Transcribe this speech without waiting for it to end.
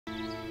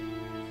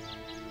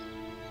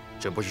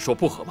朕不是说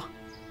不喝吗？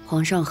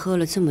皇上喝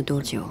了这么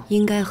多酒，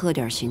应该喝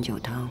点醒酒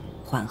汤，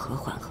缓和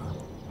缓和。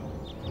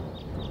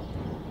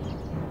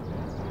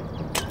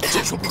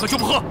朕说不喝就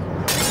不喝。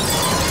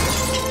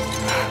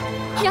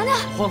娘娘，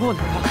皇后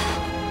娘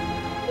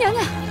娘，娘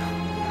娘。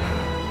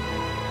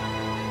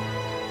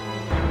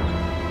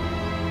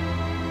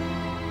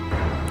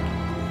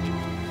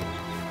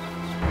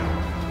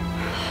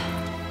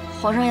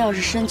 皇上要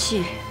是生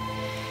气，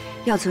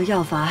要责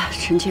要罚，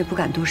臣妾不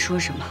敢多说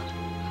什么。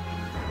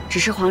只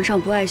是皇上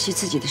不爱惜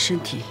自己的身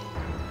体，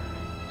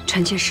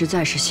臣妾实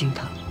在是心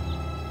疼。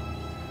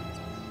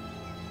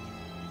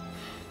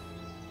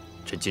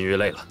朕今日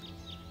累了，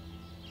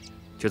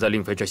就在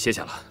令妃这歇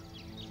下了。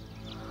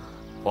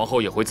皇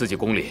后也回自己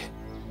宫里，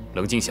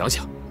冷静想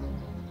想，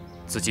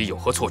自己有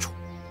何错处。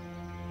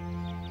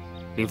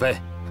令妃，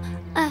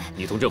哎，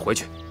你同朕回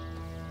去，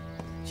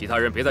其他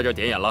人别在这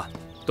点眼了，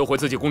都回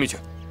自己宫里去。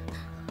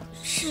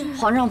 是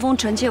皇上封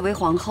臣妾为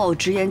皇后，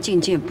直言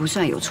进谏不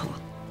算有错。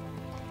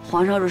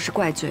皇上若是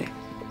怪罪，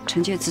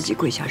臣妾自己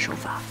跪下受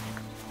罚。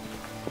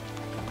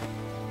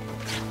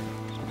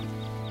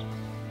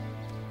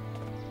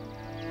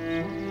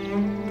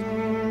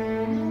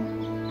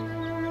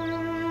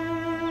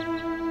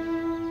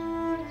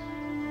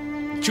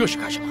你这是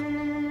干什么？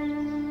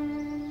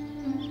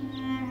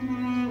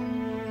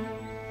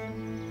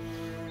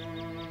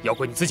要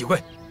跪你自己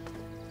跪。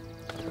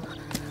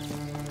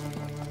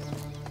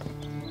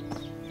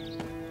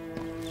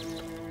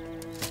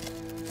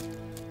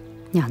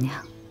 娘娘，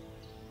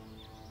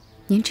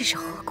您这是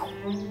何苦？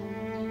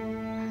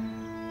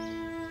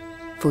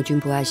夫君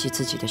不爱惜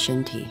自己的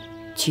身体，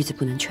妻子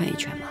不能劝一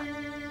劝吗？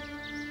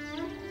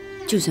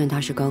就算他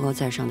是高高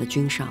在上的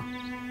君上，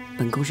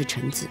本宫是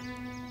臣子，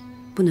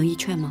不能一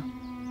劝吗？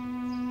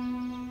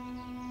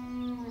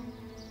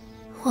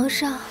皇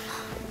上，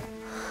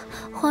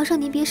皇上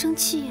您别生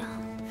气呀。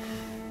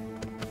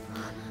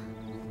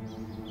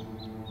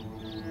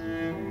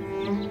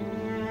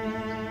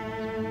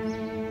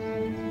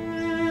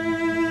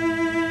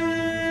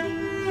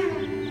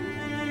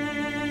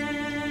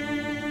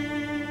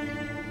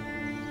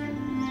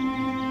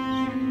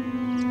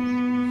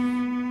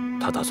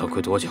 他打算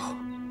跪多久？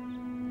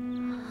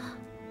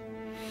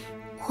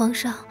皇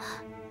上，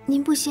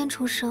您不先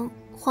出声，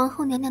皇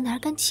后娘娘哪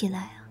敢起来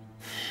啊？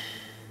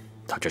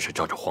他这是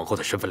照着皇后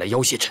的身份来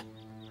要挟朕。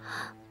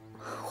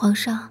皇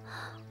上，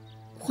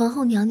皇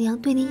后娘娘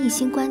对您一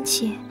心关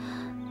切，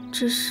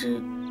只是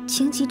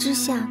情急之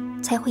下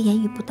才会言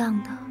语不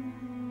当的。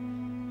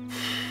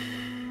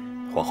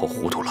皇后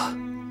糊涂了，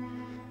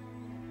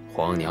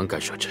皇娘干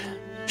涉朕，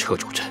掣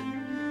肘朕，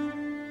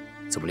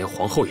怎么连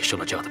皇后也生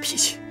了这样的脾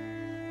气？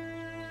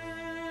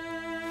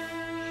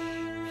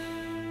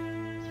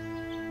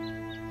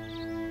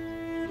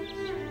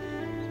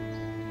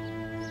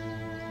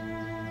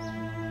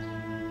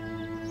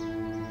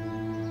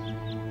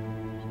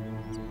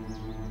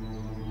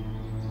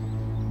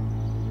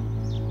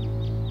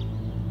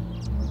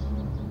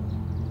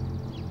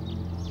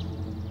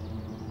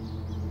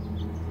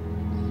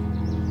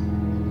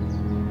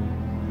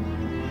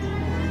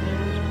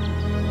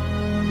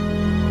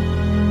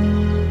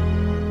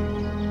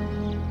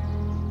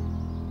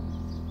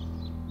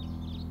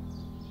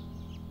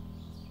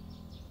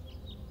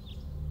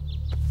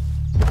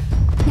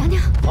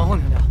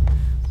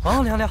 皇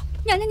后娘娘，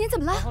娘娘您怎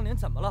么了？皇后您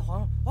怎么了？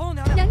皇后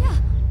娘娘，娘娘，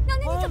娘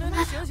娘你怎么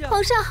了？醒醒！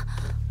皇上，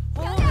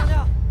皇后娘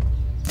娘，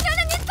娘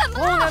娘您怎么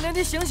了？皇后娘娘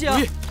您醒醒！如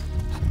懿，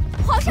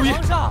皇上，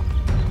皇上，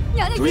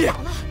娘娘晕倒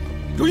了。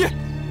如懿，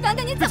娘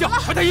娘您怎么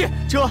了？快太医！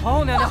这皇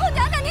后娘娘，皇后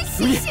娘娘您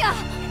醒醒！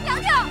娘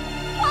娘，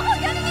皇后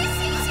娘娘您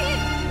醒醒！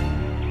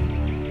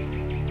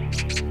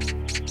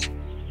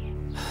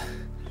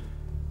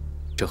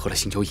朕喝了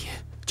醒酒饮，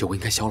酒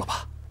应该消了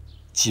吧？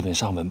基本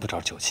上闻不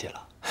着酒气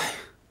了。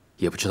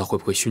 也不知道会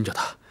不会熏着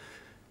他，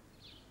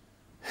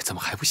怎么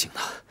还不醒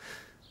呢？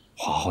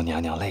皇后娘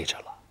娘累着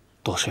了，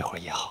多睡会儿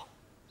也好。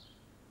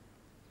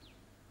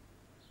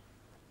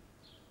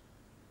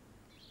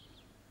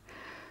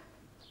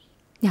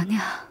娘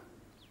娘，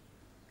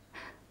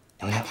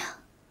娘娘，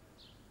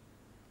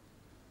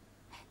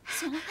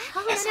醒了，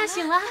皇后娘娘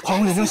醒了，皇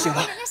后娘娘醒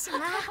了，娘娘醒了，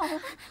太好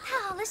了，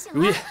太好了，醒了。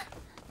如懿，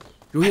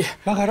如懿，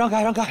让开，让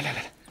开，让开！来来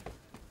来，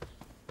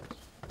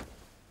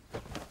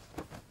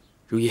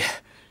如懿。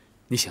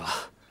 你醒了，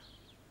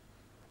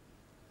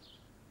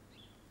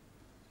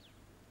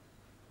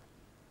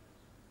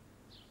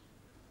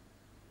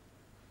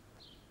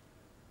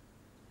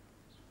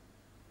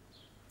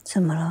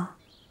怎么了？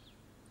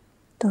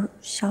都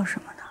笑什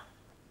么呢？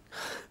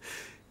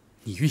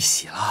你遇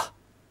喜了。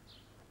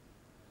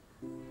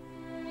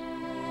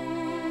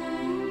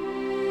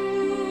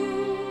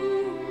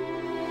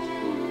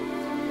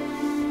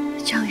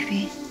张雨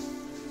冰，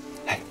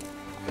哎，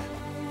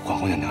皇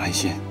后娘娘安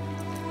心，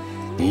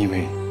您因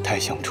为 太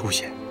相出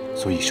现，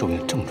所以受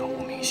孕症状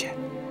不明显，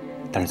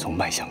但是从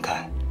脉象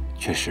看，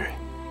却是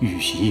遇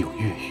喜有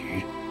月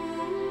余。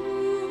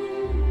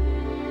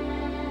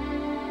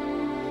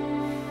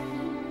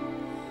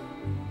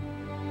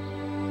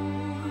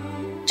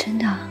真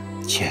的？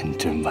千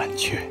真万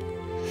确。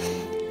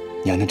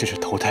娘娘这是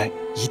投胎，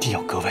一定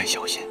要格外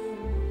小心。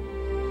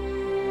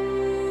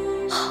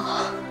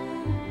好。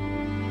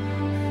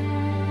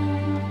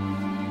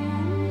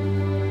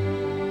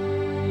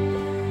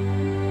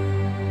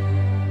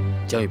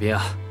江雨斌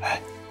啊，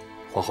哎，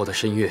皇后的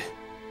身孕，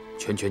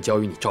全权交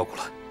于你照顾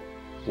了。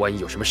万一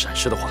有什么闪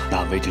失的话，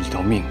那为这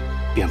条命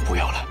便不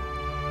要了。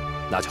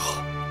那就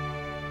好。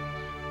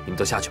你们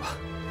都下去吧。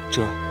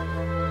这，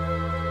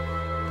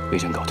微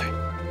臣告退。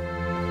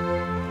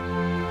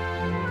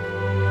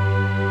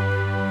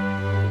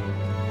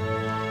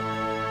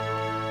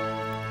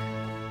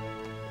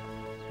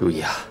如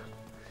懿啊，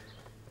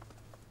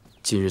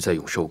今日在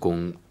永寿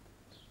宫，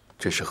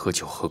真是喝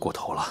酒喝过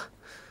头了。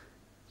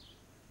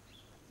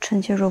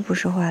臣妾若不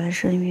是怀了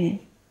身孕，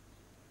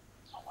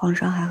皇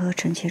上还和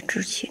臣妾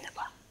置气呢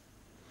吧？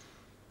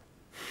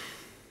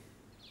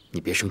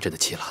你别生朕的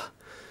气了，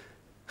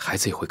孩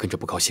子也会跟着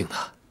不高兴的。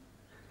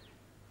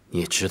你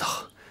也知道，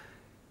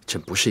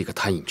朕不是一个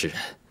贪淫之人，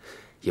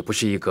也不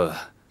是一个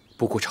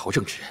不顾朝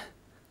政之人。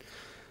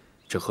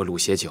朕喝鲁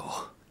些酒，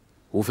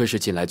无非是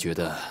近来觉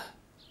得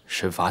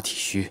身乏体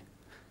虚，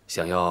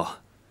想要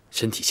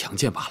身体强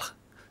健罢了，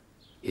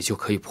也就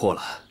可以破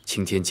了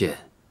青天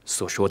剑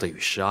所说的与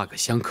12个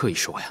相克一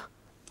说呀。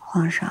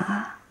皇上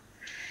啊，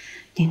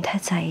您太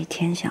在意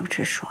天象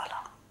之说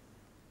了。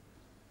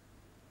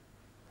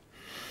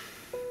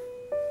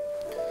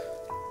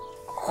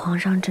皇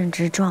上正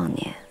值壮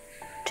年，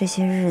这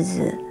些日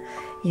子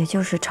也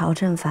就是朝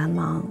政繁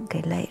忙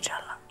给累着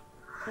了。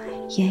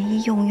延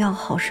医用药，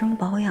好生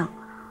保养，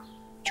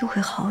就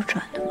会好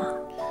转的嘛。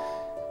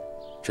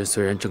朕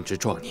虽然正值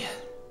壮年，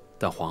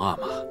但皇阿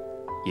玛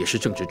也是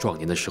正值壮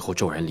年的时候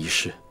骤然离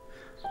世。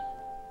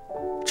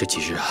这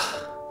几日啊，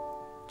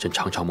朕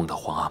常常梦到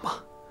皇阿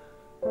玛，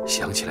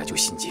想起来就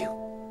心惊。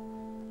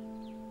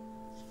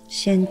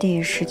先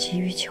帝是急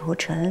于求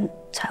成，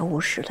才误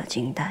食了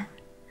金丹。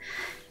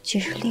其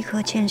实立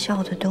刻见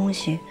效的东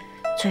西，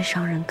最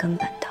伤人根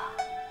本的。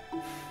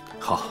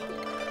好，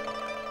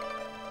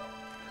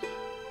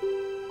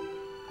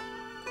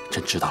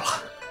朕知道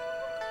了。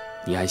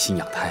你安心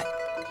养胎，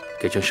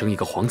给朕生一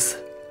个皇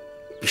子，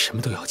比什么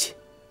都要紧。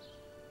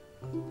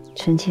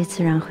臣妾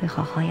自然会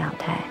好好养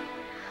胎，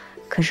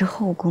可是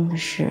后宫的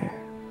事，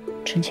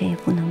臣妾也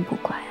不能不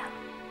管啊。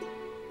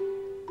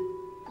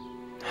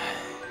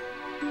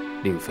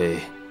令妃，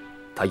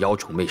她邀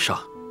宠媚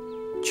上，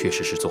确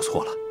实是做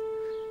错了。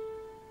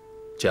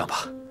这样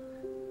吧，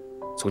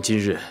从今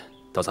日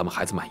到咱们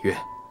孩子满月，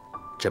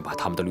朕把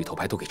他们的绿头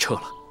牌都给撤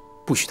了，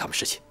不许他们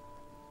侍寝，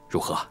如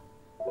何？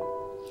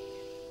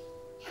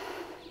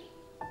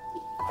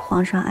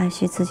皇上爱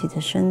惜自己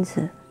的身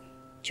子，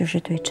就是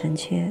对臣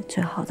妾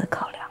最好的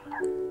考量了。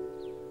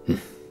嗯。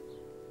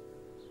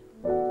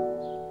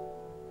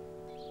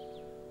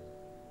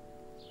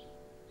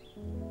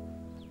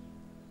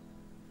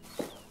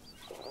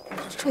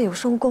这有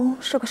寿宫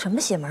是个什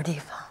么邪门地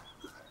方？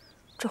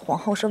这皇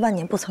后是万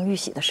年不曾遇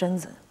洗的身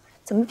子，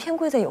怎么偏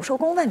贵在有寿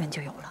宫外面就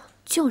有了？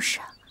就是，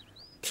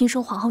听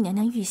说皇后娘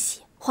娘遇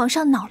洗，皇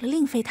上恼了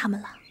令妃他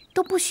们了，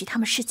都不许他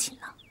们侍寝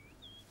呢。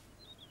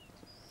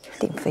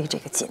令妃这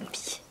个贱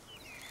婢，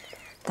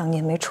当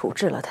年没处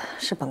置了她，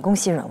是本宫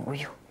心软无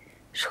用，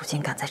如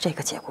今赶在这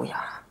个节骨眼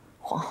儿，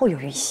皇后又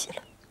遇洗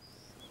了，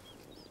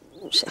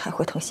谁还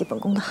会疼惜本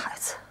宫的孩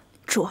子？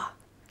主儿，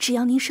只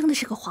要您生的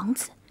是个皇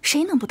子，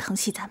谁能不疼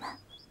惜咱们？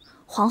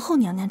皇后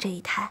娘娘这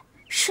一胎，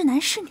是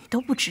男是女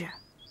都不知。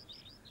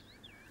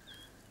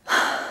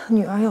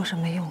女儿有什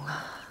么用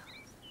啊？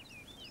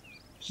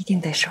一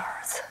定得是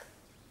儿子，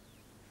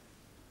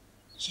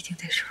一定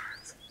得是儿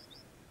子。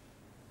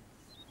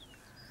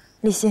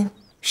立心，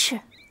是。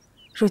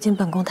如今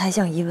本宫胎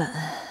相已稳，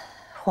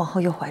皇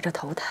后又怀着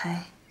头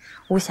胎，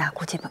无暇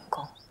顾及本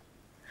宫。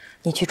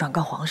你去转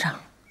告皇上，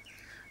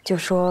就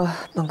说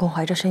本宫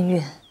怀着身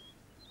孕，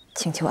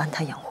请求安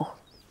胎养护。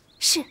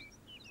是。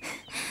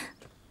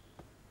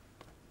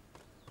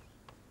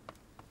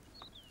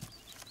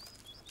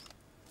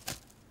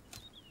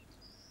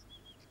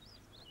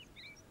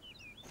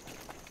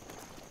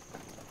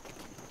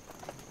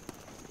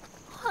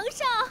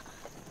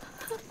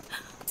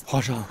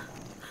皇上，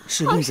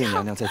是令妃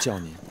娘娘在叫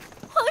您。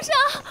皇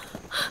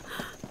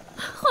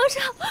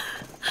上，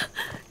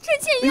臣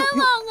妾冤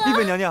枉啊！令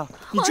妃娘娘，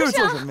你这是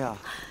做什么呀？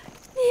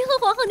您和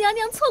皇后娘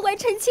娘错怪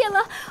臣妾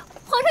了，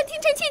皇上听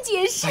臣妾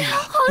解释。哎呀，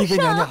皇上，令妃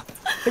娘娘，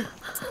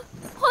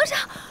皇上，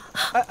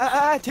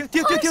停！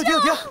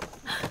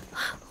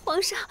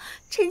皇上，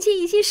臣妾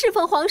一心侍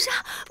奉皇上，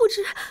不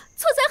知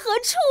错在何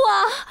处啊？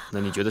那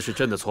你觉得是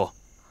朕的错？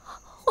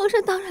皇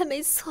上当然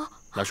没错，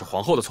那是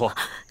皇后的错。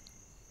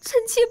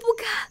臣妾不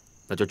敢。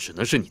那就只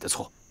能是你的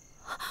错，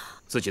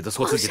自己的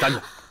错自己担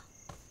着。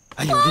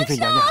哎呦，令妃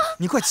娘娘，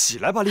你快起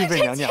来吧，令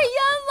妃娘娘！臣妾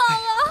冤枉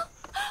啊！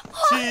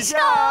起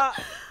下！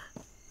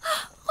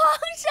皇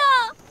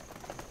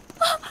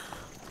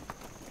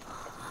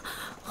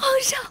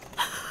上！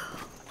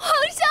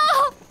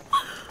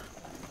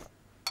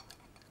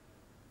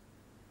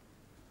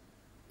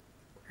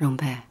容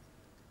贝，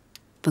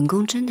本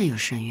宫真的有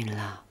身孕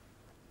了。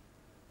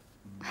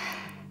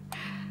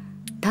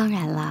当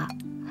然了，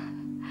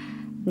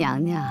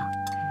娘娘，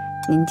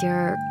您今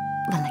儿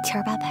问了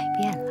千八百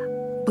遍了，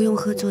不用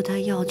喝坐胎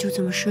药就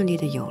这么顺利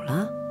的有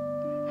了？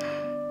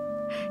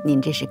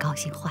您这是高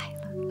兴坏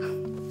了。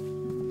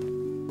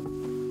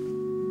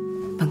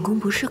本宫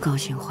不是高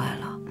兴坏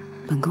了，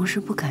本宫是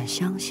不敢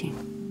相信。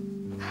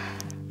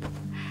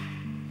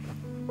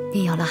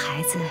你有了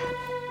孩子，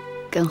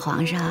跟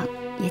皇上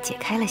也解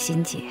开了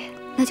心结，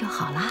那就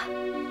好啦。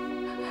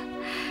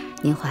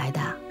您怀的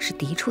是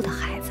嫡出的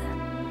孩子，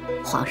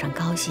皇上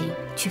高兴，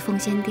去奉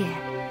仙殿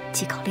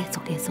祭考列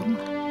祖列宗了。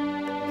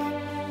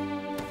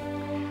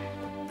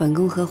本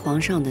宫和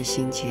皇上的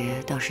心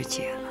结倒是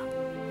解了，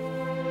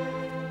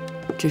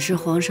只是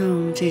皇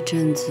上这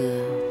阵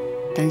子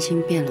担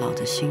心变老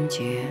的心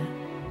结，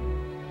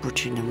不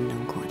知能不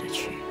能过得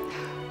去。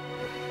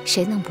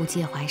谁能不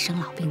介怀生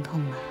老病痛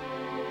呢？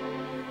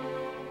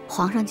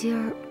皇上今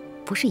儿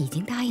不是已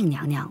经答应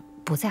娘娘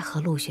不再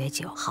喝鹿血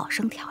酒，好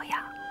生调养？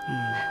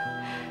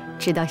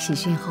知道喜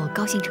讯后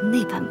高兴成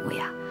那般模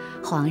样，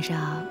皇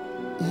上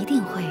一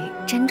定会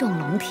珍重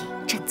龙体，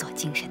振作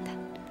精神的。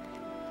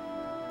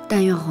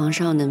但愿皇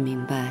上能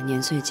明白，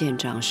年岁渐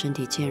长，身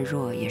体渐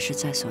弱也是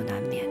在所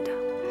难免的。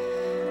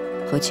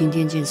和钦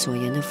天监所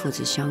言的父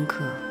子相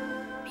克，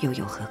又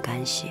有何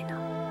干系呢？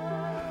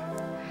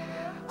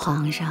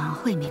皇上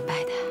会明白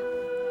的。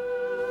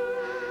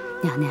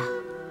娘娘，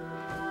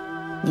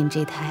您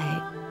这胎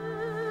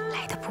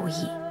来得不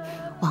易，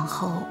往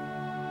后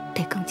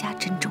得更加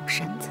珍重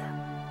身子。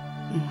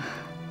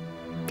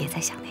别再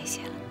想那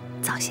些了，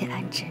早些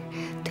安置，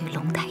对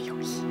龙胎有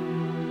益。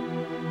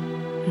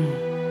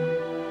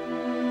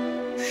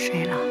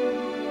睡了。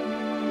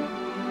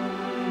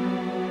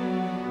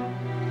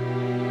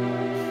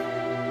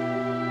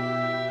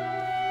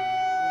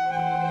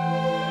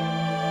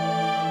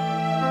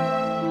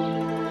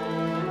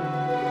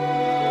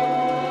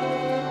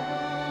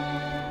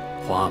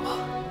皇阿玛，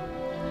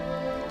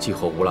继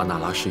后乌拉那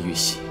拉氏玉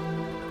玺，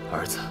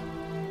儿子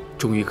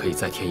终于可以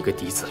再添一个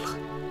嫡子了。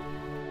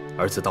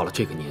儿子到了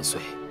这个年岁，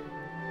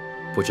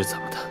不知怎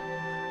么的，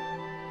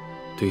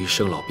对于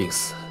生老病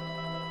死，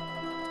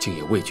竟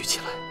也畏惧起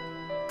来。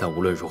但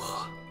无论如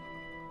何，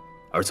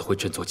儿子会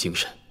振作精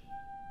神，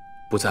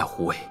不再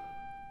胡为，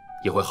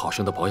也会好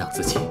生的保养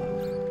自己。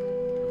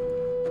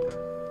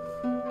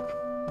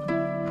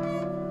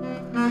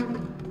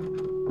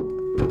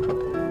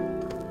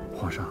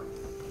皇上，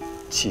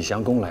启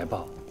祥宫来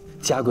报，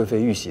嘉贵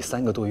妃玉玺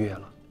3个多月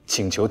了，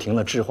请求停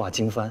了制化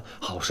经幡，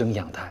好生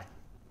养胎。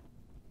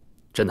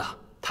真的？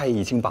胎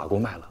已经把过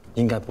脉了，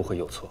应该不会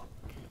有错。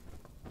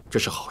这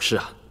是好事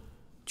啊，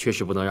确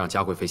实不能让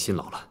嘉贵妃辛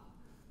劳了。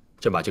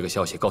朕把这个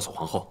消息告诉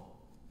皇后。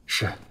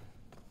是。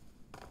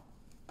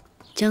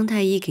姜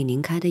太医给您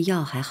开的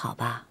药还好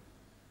吧？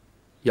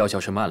药效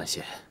是慢了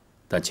些，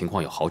但情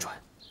况有好转，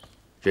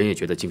人也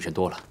觉得精神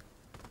多了。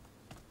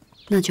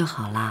那就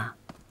好啦。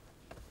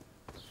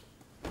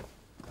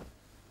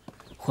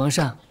皇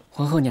上、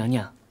皇后娘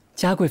娘，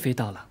嘉贵妃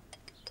到了。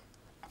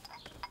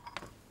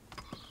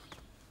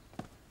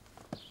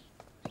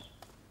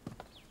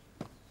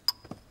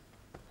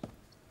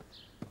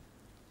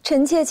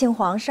臣妾请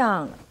皇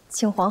上，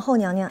请皇后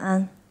娘娘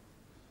安。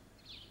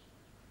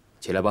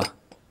起来吧。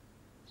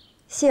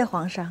谢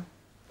皇上。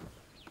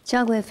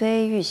嘉贵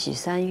妃玉玺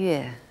3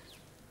月，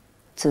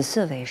子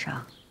嗣为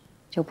上，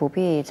就不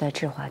必再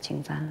制化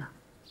经幡了。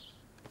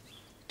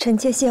臣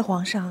妾谢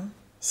皇上，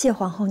谢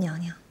皇后娘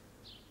娘。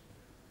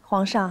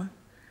皇上，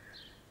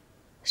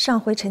上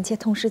回臣妾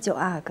痛失9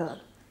阿哥，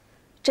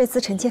这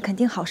次臣妾肯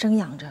定好生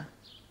养着，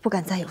不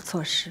敢再有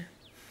错失。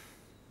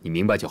你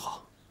明白就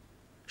好，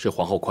是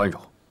皇后宽容，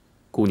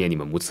顾念你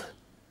们母子，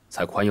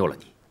才宽宥了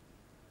你。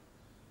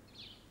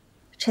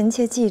臣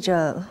妾记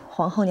着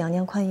皇后娘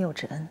娘宽宥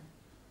之恩。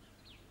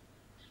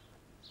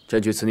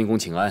朕去慈宁宫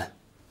请安，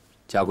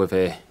嘉贵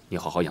妃，你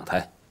好好养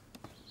胎。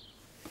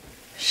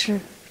是，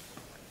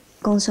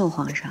恭送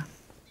皇上。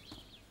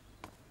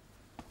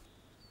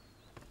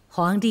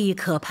皇帝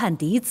可盼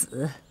嫡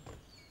子，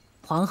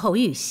皇后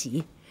玉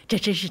玺，这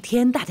真是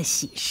天大的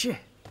喜事，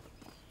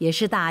也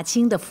是大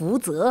清的福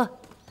泽。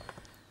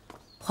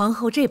皇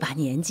后这把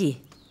年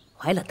纪，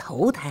怀了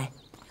头胎，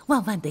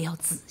万万得要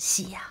仔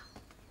细呀。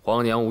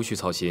皇娘无需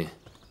操心，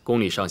宫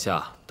里上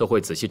下都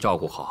会仔细照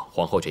顾好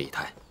皇后这一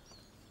胎。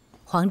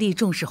皇帝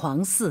重视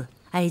皇嗣，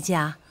哀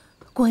家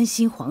关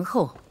心皇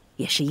后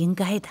也是应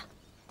该的。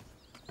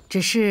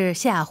只是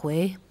下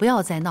回不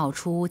要再闹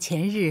出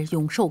前日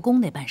永寿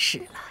宫那般事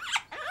了。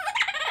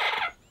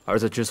儿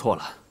子知错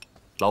了，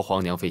劳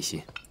皇娘费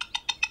心。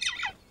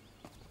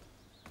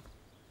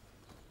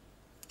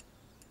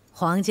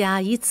皇家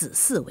以子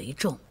嗣为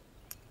重，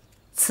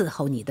伺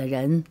候你的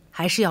人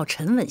还是要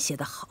沉稳些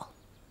的好。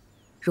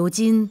如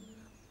今，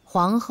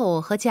皇后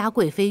和嘉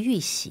贵妃玉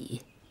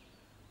玺，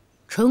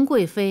纯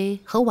贵妃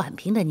和婉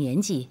嫔的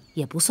年纪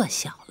也不算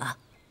小了，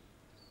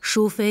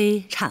淑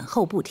妃产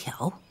后不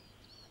调，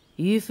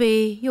余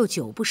妃又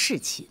久不侍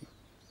寝，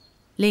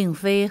令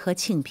妃和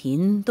庆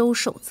嫔都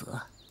受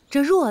责。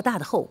这偌大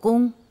的后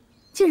宫，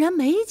竟然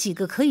没几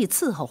个可以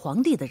伺候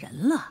皇帝的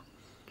人了。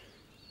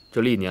这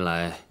历年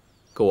来，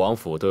各王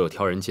府都有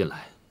挑人进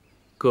来，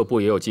各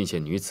部也有进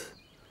献女子，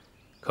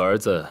可儿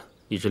子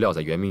一直撂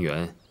在圆明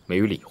园，没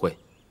予理会。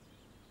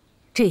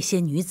这些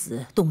女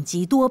子动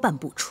机多半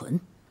不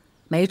纯，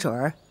没准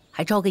儿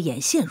还招个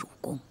眼线入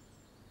宫。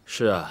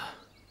是啊，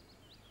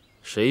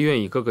谁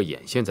愿意搁个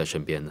眼线在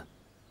身边呢？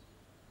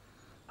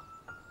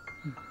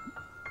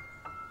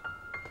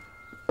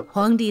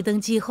皇帝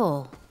登基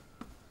后，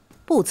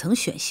不曾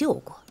选秀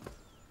过。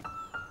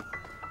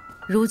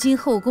如今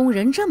后宫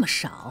人这么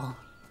少，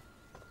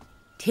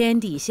天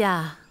底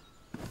下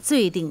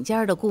最顶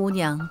尖的姑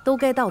娘都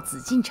该到紫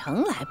禁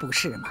城来，不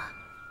是吗？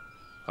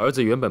儿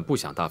子原本不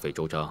想大费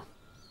周章，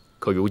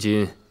可如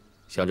今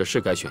想着是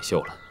该选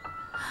秀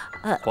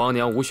了。皇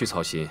娘无需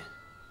操心，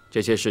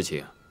这些事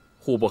情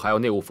户部还有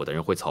内务府的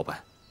人会操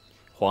办，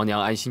皇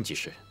娘安心即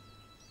是。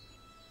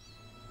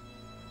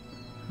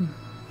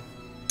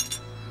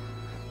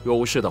若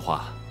无事的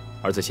话，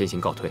儿子先行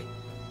告退。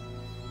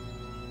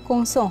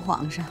恭送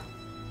皇上。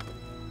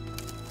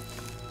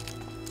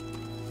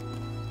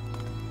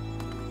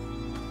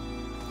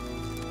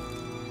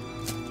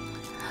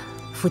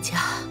夫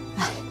家，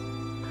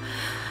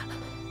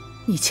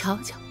你瞧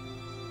瞧，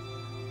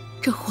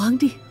这皇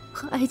帝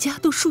和哀家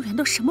都疏远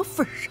到什么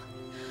份儿上？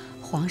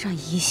皇上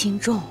疑心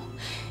重，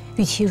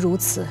与其如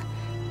此，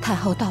太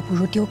后倒不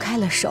如丢开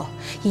了手，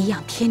颐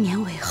养天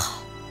年为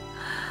好。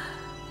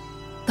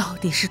到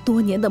底是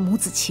多年的母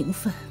子情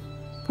分，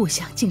不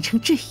想竟成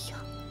这样。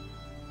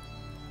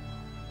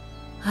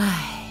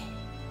唉，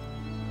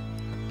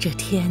这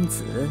天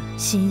子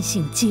心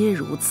性皆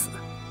如此，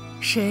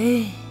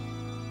谁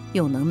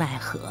又能奈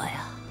何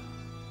呀？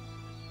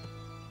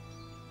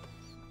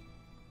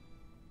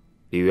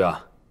李煜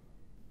啊，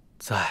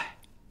在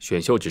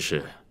选秀之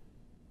事，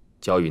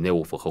交与内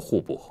务府和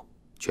户部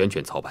全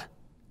权操办，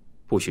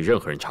不许任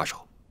何人插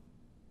手。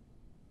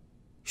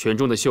选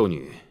中的秀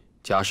女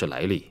家世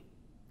来历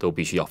都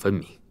必须要分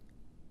明。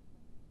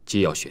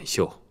既要选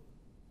秀，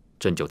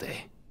朕就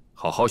得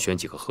好好选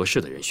几个合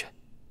适的人选。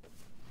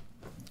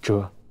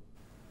这。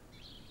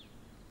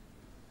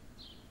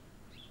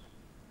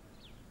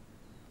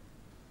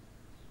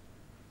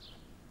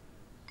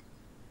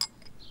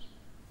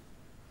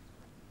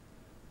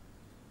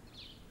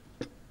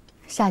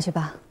下去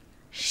吧。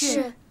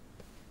是。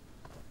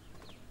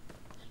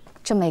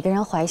这每个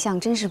人怀相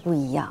真是不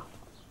一样。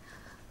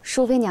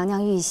淑妃娘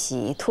娘玉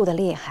玺吐得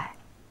厉害，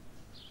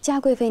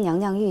嘉贵妃娘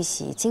娘玉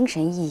玺精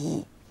神奕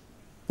奕，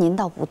您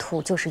倒不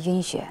吐就是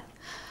晕眩，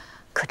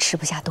可吃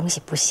不下东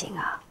西不行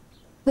啊。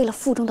为了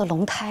腹中的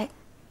龙胎，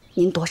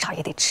您多少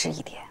也得吃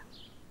一点。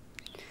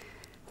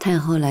太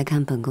后来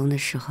看本宫的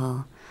时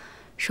候，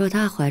说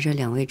她怀着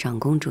2位长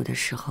公主的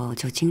时候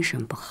就精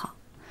神不好，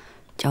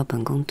叫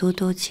本宫多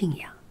多静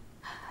养。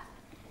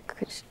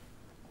可是，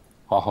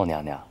皇后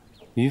娘娘、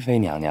于妃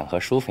娘娘和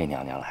淑妃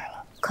娘娘来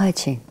了，快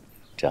请。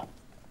这。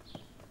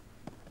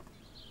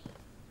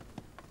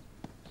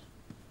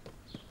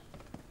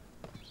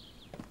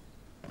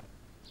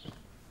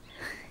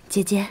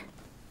姐姐，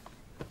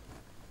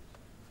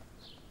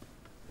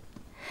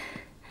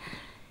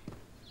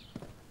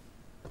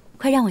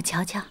快让我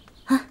瞧瞧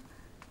啊！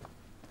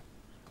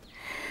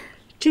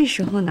这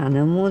时候哪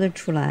能摸得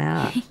出来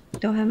啊？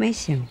都还没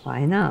显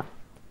怀呢。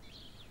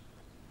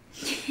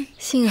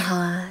幸好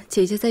啊，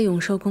姐姐在永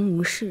寿宫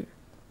无事，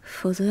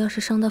否则要是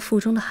伤到腹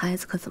中的孩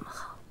子可怎么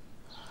好？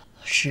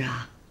是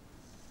啊，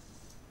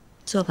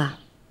坐吧。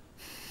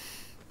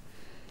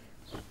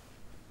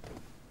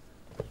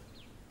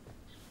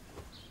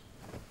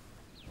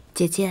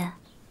姐姐，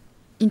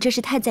你这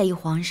是太在意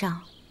皇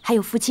上还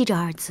有夫妻这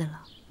2字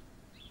了，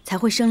才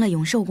会生了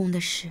永寿宫的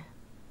事。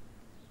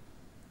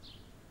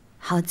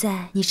好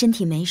在你身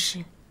体没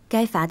事，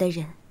该罚的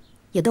人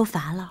也都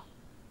罚了。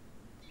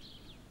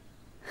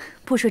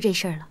不说这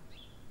事儿了，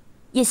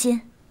叶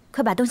心，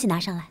快把东西拿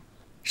上来。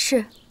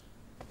是。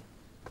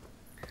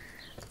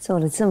做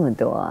了这么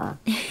多啊！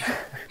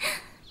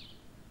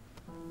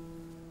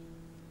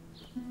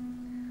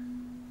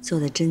做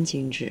的真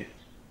精致。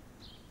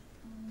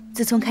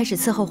自从开始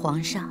伺候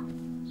皇上，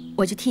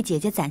我就替姐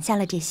姐攒下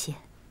了这些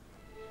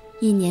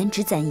，1年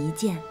只攒1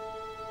件，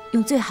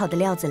用最好的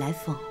料子来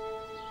缝。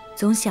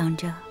总想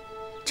着，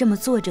这么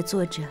做着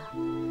做着，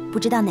不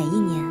知道哪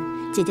1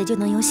年姐姐就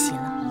能有喜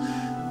了。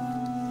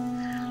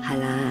海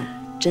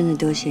兰，真的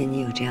多谢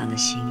你有这样的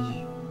心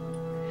意。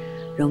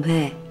容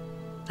佩，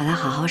把它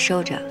好好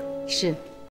收着。是。